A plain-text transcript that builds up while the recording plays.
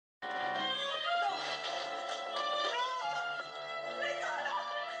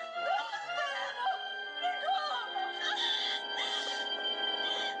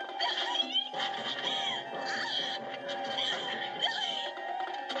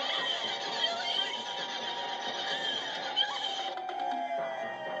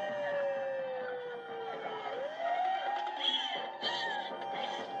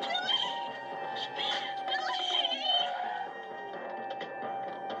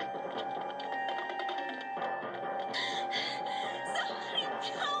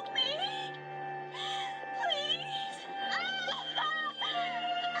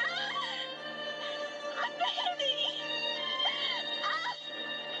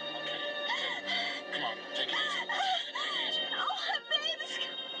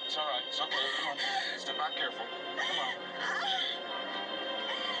careful. Come on.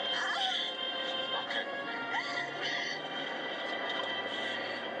 Okay.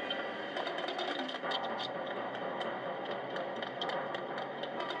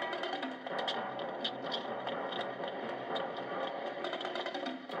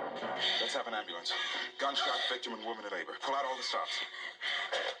 Let's have an ambulance. Gunshot victim and woman in labor. Pull out all the stops.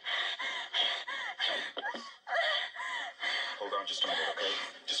 Hold on just a minute, okay?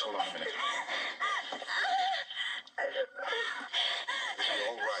 Just hold on a minute. You'll be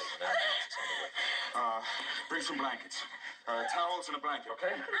all right. An ambulance is on the way. Bring some blankets. Towels and a blanket,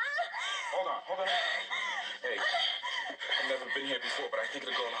 okay? Hold on. Hey, I've never been here before, but I think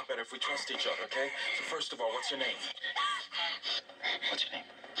it'll go a lot better if we trust each other, okay? So first of all, what's your name? What's your name?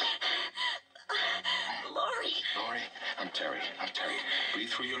 Lori, I'm Terry. Breathe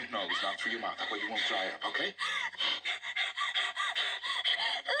through your nose, not through your mouth. That way you won't dry up, okay?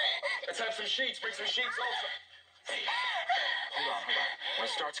 Let's have some sheets. Bring some sheets also. Hey, hold on. When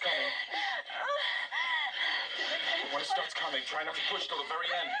it starts coming, try not to push till the very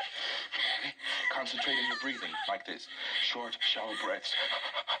end. Okay? Concentrate on your breathing, like this. Short, shallow breaths.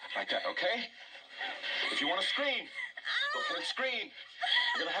 Like that, okay? If you want to scream, go ahead and scream.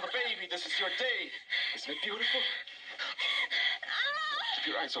 You're gonna have a baby. This is your day. Isn't it beautiful? Keep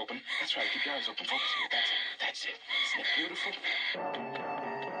your eyes open. That's right. Keep your eyes open. Focus here. That's it. Isn't it beautiful?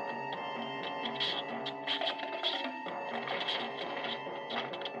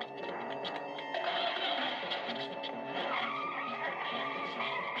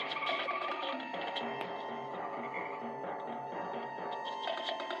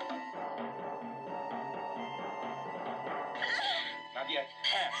 Not yet.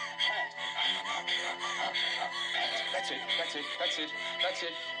 Hand. That's it.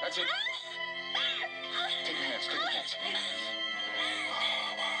 Take your hands.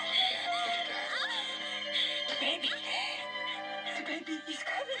 Oh, wow, look at that. The baby, he's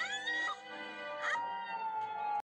coming.